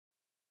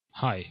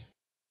Hi,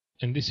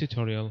 in this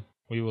tutorial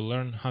we will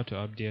learn how to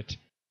update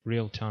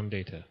real-time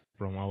data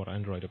from our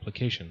Android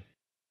application.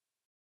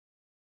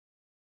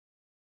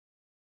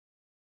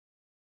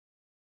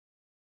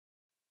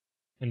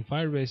 In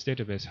Firebase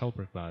Database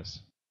Helper class,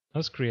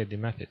 let's create the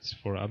methods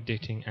for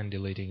updating and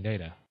deleting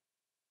data.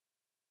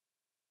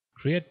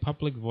 Create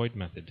public void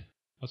method.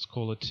 Let's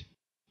call it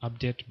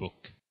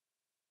updateBook.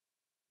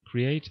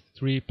 Create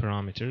three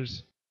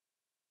parameters: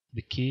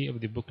 the key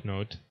of the book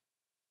node,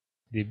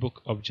 the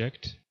book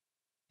object,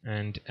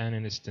 and an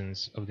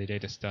instance of the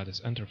data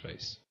status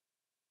interface.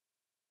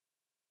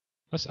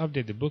 Let's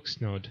update the books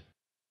node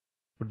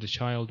for the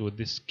child with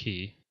this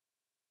key.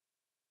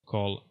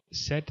 Call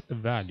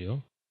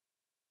setValue.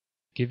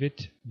 Give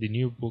it the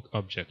new book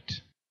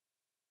object.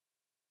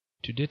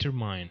 To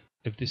determine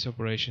if this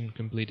operation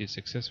completed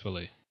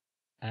successfully,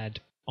 add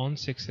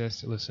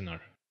onSuccessListener.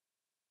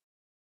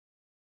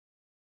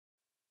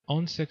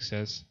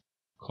 OnSuccess,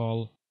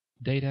 call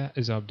data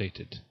is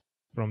updated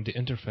from the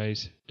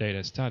interface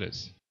data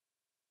status.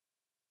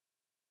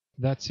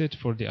 That's it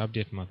for the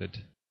update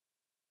method.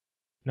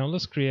 Now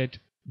let's create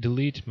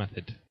delete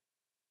method.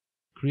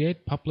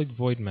 Create public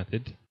void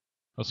method.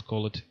 Let's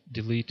call it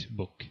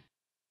deleteBook.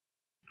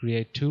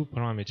 Create two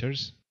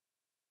parameters: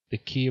 the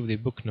key of the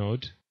book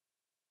node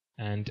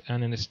and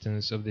an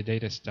instance of the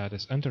data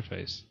status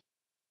interface.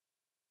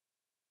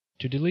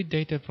 To delete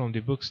data from the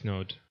books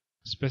node,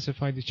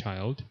 specify the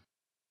child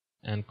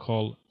and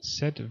call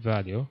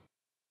setValue.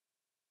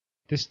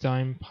 This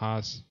time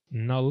pass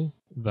null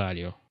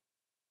value.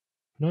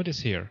 Notice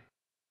here,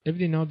 if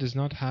the node does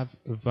not have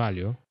a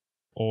value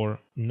or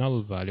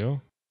null value,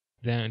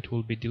 then it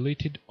will be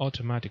deleted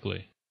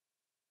automatically.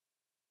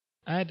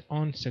 Add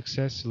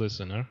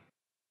onSuccessListener.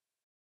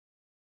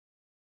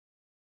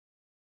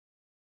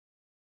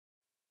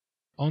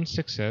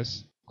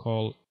 OnSuccess,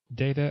 call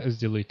data is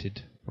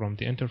deleted from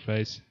the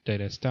interface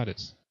data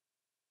status.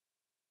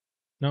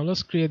 Now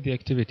let's create the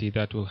activity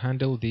that will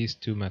handle these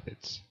two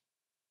methods.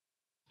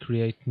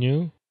 Create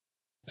new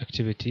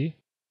activity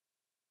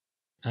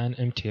and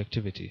empty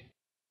activity.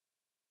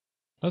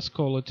 Let's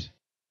call it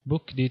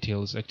book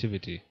details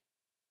activity.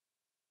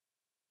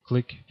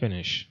 Click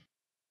Finish.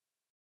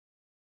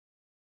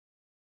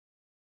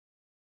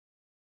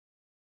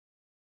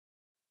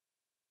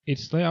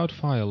 Its layout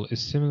file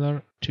is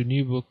similar to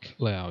new book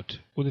layout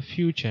with a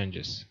few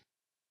changes.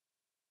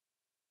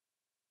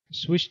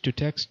 Switch to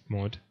text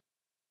mode.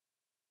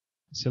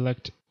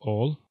 Select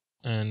all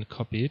and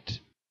copy it.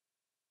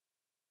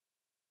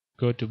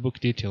 Go to book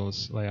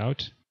details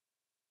layout.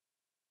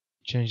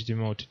 Change the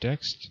mode to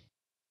text.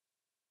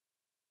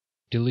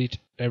 Delete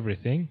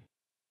everything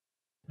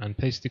and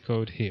paste the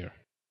code here.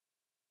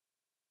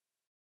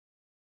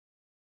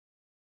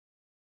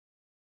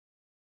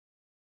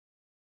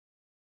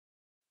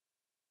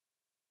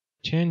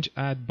 Change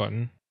Add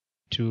button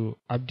to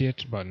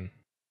Update button.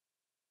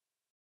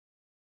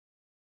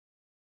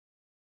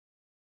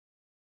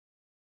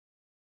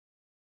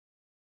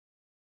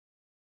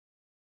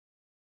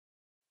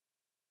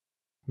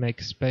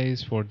 Make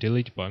space for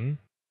Delete button.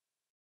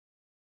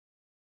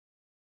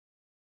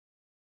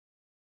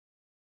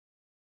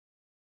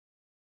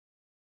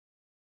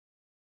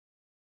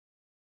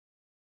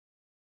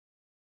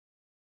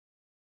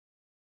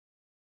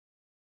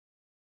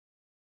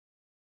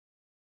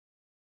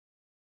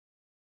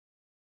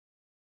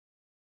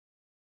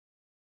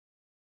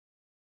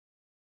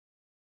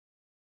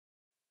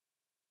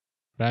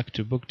 Back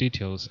to book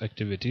details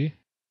activity.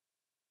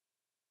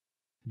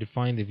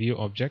 Define the view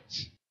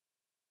objects.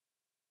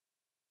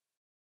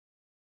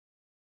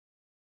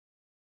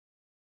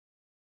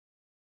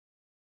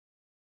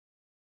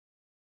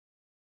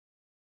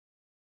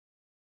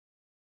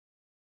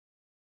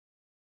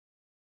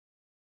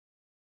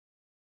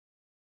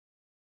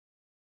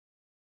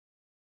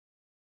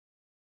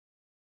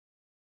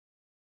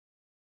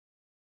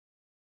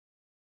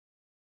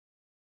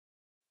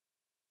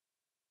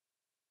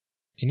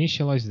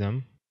 Initialize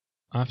them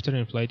after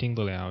inflating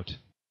the layout.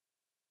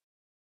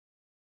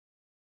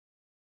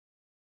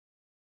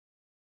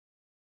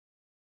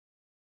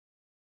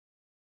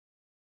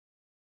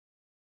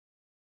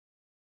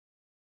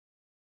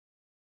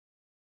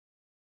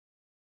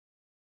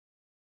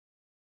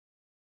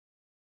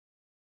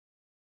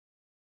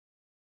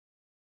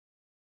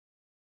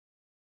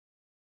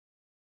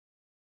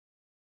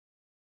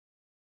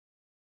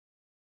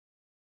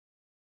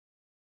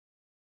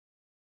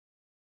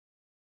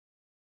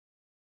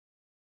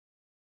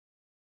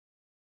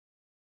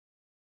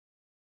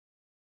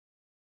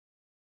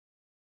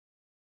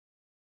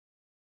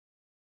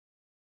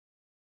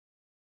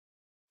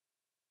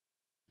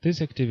 This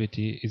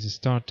activity is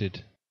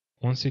started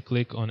once you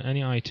click on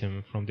any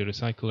item from the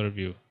recycler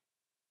view.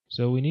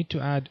 So we need to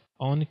add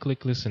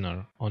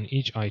onClickListener on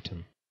each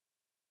item.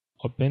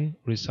 Open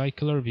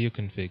Recycler View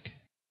Config.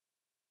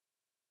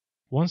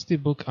 Once the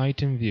book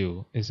item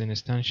view is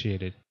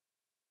instantiated,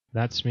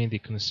 that means the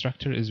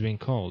constructor is being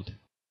called.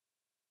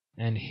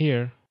 And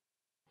here,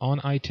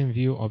 on item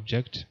view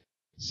object,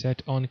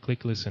 set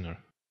onClickListener.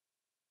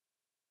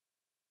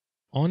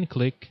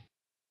 OnClick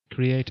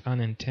create an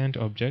intent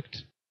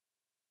object,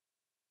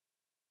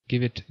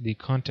 give it the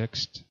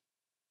context,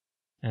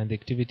 and the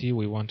activity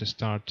we want to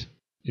start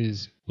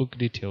is book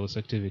details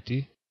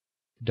activity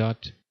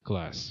dot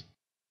class.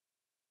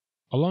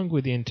 Along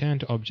with the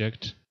intent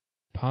object,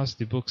 pass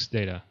the book's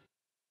data.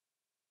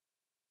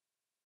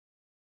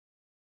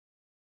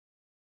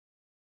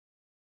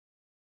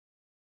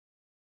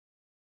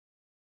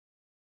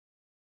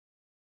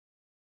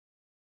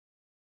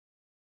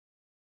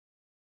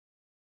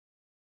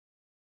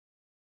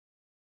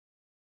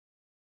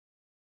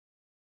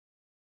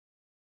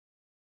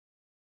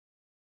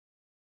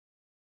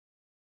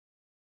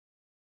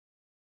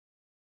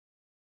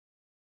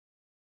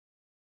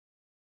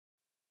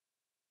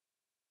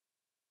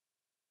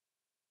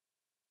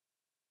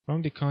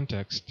 From the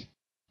context,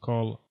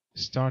 call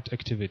start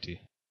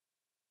activity.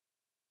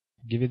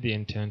 Give it the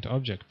intent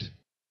object.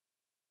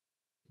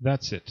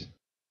 That's it.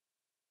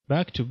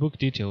 Back to book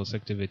details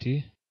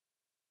activity.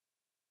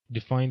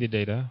 Define the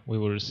data we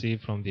will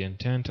receive from the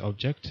intent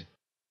object.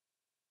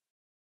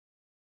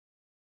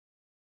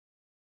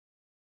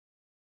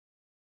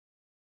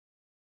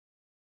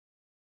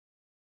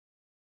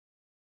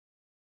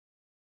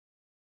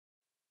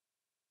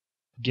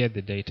 Get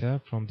the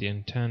data from the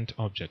intent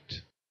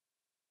object.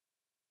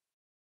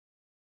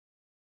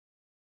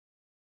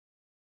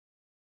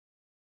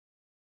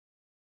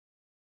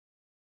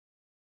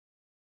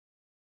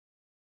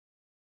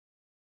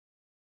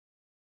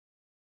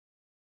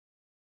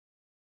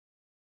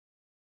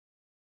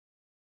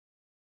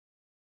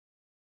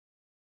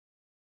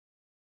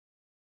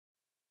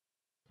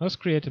 Let's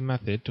create a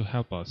method to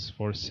help us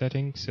for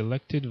setting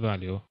selected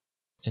value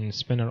in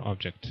spinner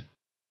object.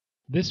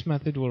 This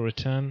method will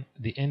return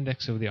the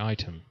index of the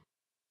item.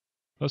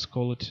 Let's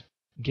call it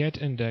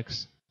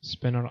getIndex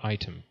spinner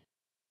item.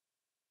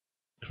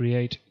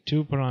 Create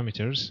two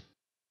parameters,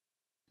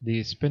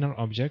 the spinner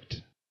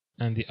object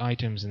and the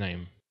item's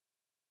name.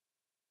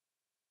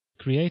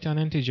 Create an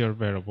integer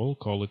variable,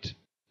 call it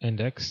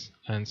index,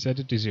 and set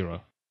it to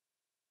 0.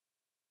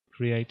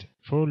 Create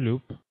for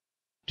loop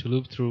to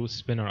loop through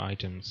spinner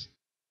items.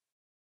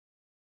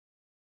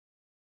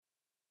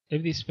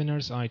 If the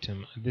spinner's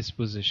item at this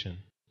position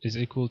is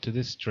equal to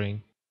this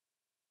string,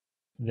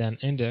 then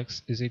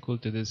index is equal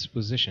to this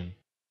position.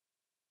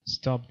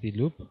 Stop the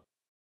loop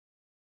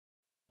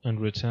and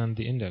return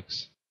the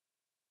index.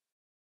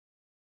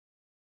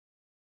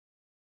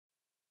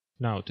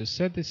 Now to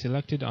set the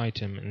selected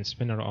item in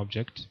spinner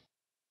object,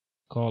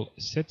 call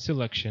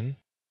setSelection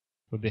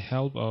with the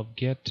help of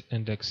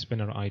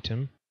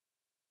getIndexSpinnerItem.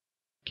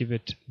 Give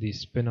it the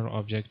spinner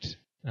object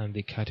and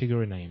the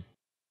category name.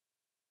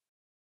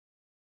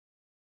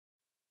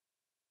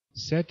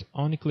 Set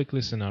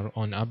onClickListener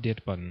on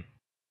update button.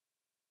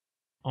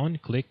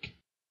 OnClick,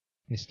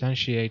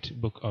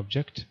 instantiate book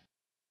object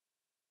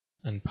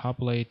and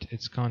populate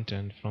its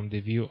content from the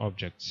view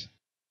objects.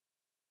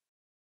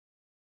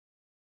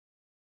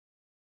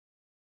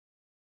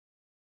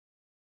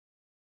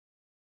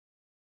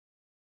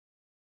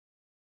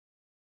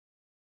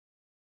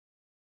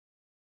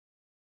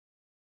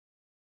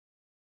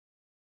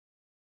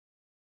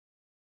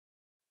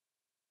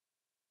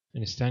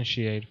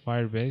 Instantiate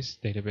Firebase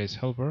database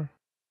helper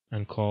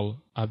and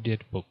call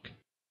updateBook.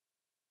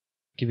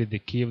 Give it the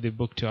key of the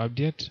book to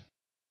update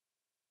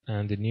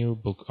and the new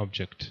book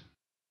object.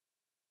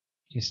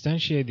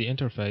 Instantiate the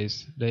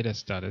interface data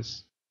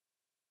status.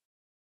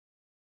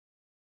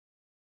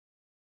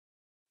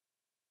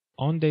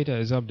 On data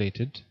is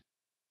updated,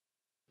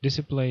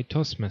 display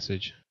toast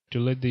message to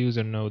let the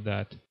user know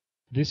that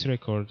this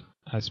record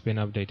has been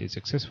updated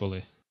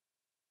successfully.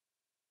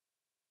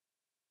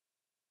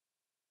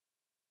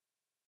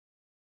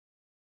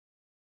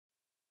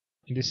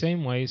 In the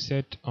same way,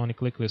 set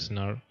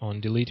onClickListener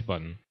on delete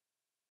button.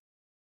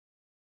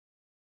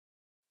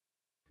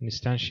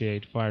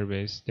 Instantiate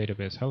Firebase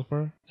database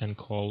helper and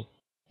call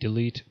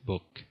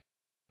deleteBook.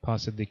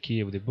 Pass it the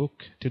key of the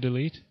book to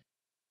delete.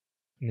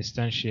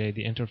 Instantiate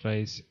the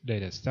interface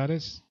data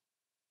status.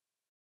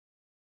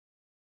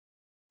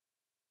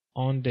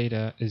 On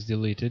data is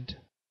deleted,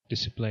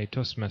 display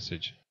toast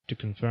message to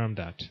confirm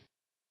that.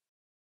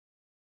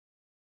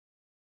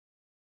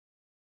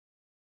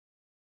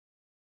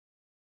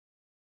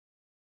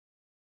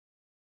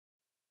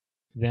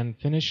 Then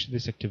finish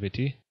this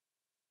activity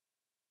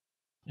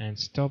and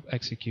stop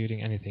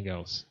executing anything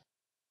else.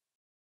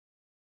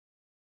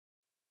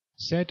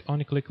 Set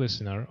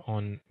onClickListener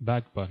on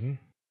back button.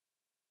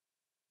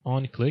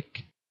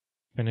 OnClick,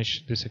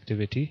 finish this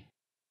activity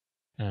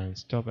and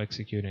stop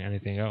executing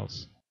anything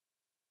else.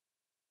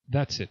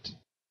 That's it.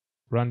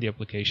 Run the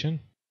application.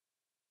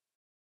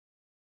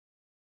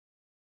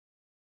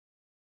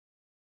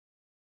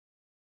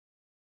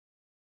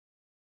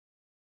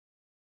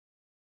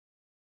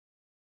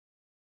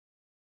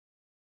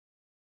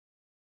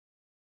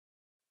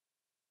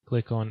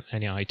 Click on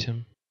any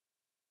item.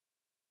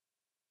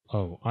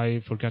 Oh, I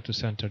forgot to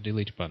center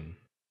delete button.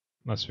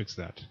 Let's fix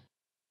that.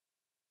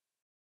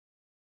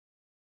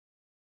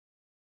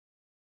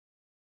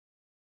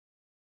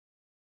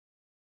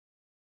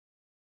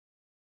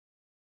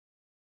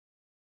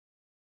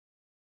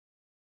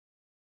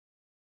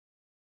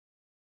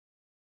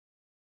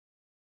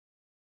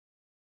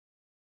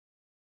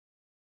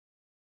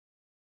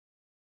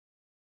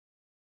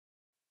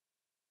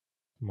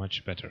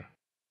 much better.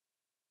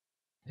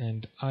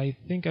 And I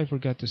think I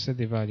forgot to set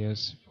the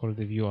values for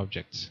the view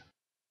objects.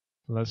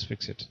 Let's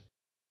fix it.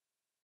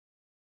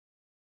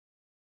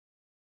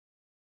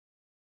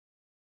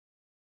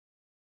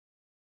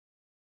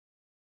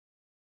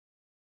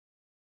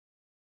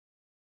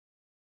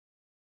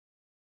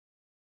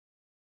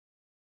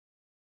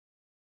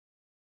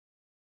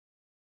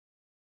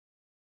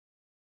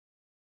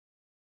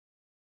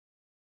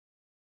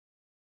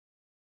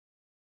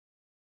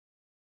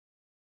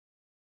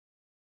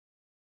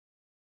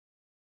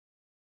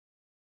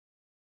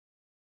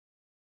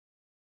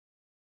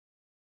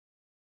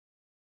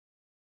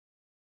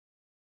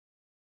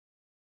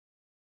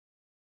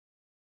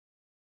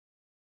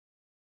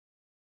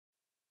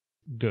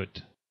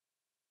 Good.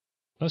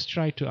 Let's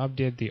try to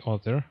update the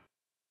author.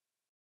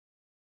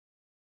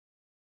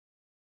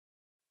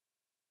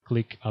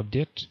 Click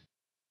Update.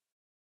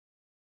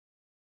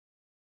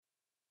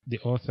 The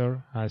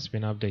author has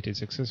been updated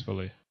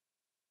successfully.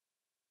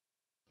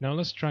 Now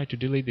let's try to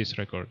delete this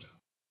record.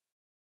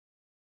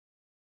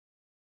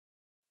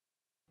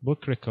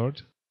 Book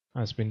record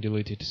has been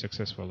deleted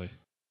successfully.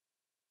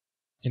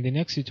 In the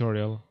next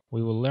tutorial,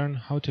 we will learn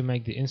how to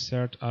make the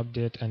insert,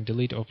 update, and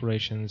delete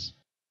operations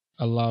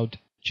allowed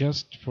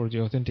just for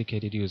the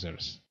authenticated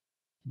users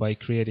by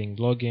creating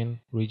login,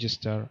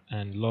 register,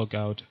 and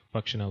logout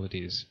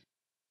functionalities.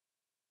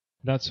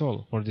 That's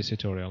all for this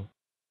tutorial.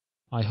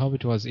 I hope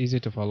it was easy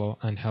to follow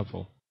and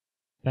helpful.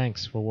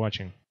 Thanks for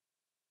watching.